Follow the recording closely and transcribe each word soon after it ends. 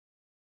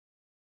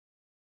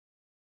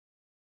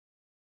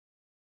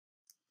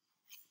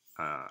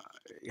uh,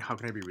 how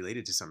can I be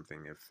related to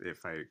something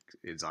if I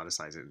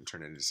exoticize it and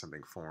turn it into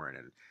something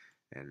foreign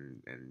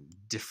and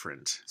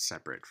different,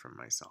 separate from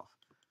myself?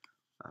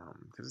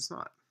 Because it's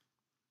not.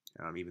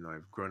 Even though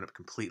I've grown up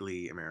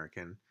completely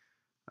American,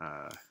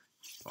 uh,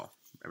 well,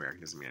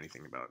 American doesn't mean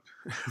anything about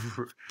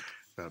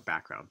about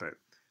background, but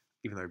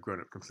even though I've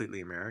grown up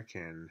completely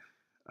American,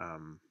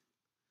 um,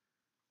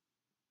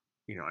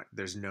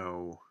 there's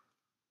no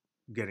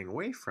getting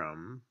away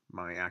from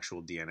my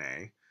actual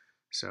DNA.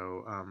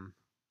 So I'm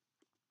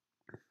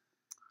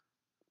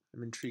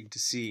intrigued to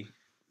see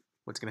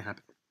what's going to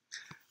happen.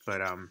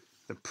 But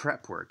the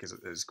prep work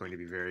is going to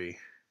be very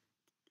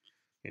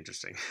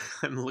interesting.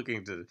 I'm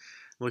looking to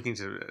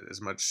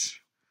as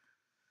much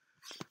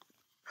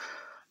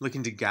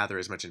looking to gather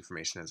as much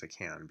information as I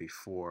can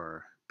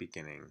before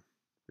beginning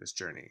this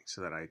journey,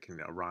 so that I can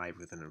arrive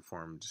with an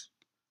informed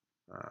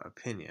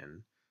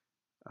opinion,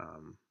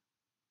 um,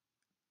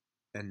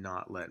 and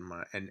not let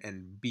my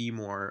and be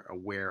more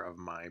aware of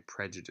my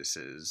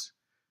prejudices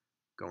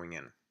going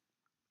in.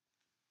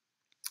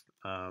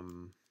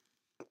 Um,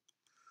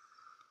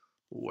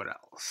 what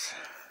else?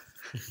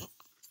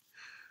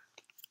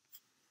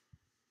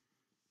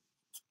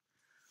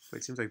 So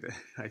it seems like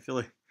I feel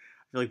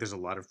like there's a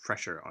lot of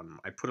pressure on.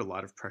 I put a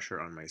lot of pressure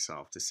on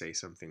myself to say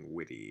something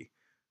witty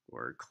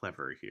or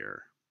clever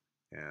here,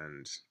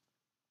 and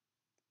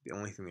the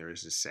only thing there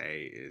is to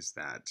say is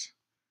that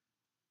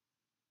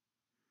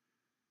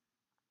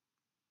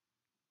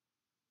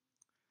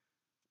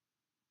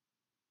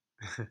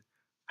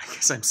I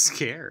guess I'm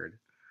scared.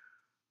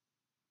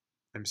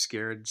 I'm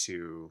scared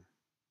to.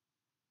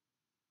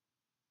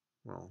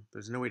 Well,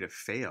 there's no way to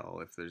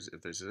fail if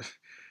there's a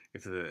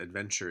if the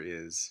adventure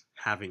is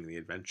having the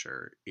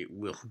adventure. It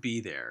will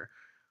be there.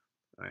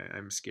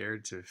 I'm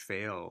scared to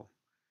fail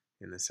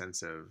in the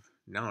sense of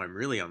now I'm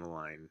really on the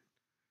line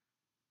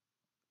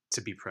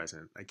to be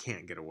present. I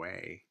can't get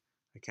away.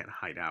 I can't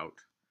hide out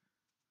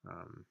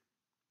um,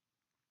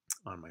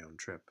 on my own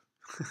trip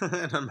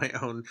and on my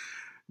own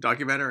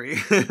documentary,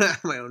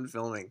 my own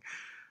filming.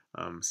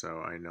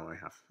 So I know I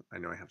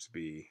have to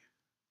be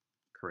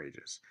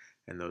courageous,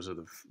 and those are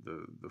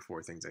the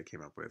four things I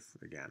came up with.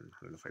 Again,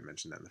 I don't know if I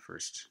mentioned that in the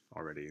first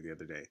already the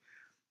other day.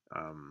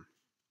 Um,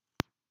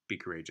 be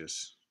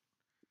courageous,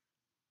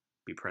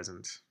 be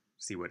present,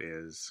 see what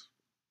is,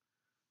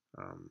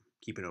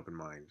 keep an open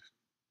mind,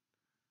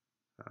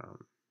 um,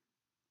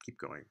 keep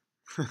going.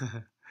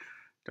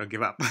 Don't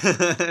give up.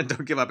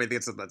 Don't give up. I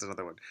think that's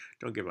another one.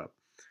 Don't give up.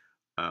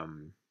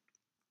 Um,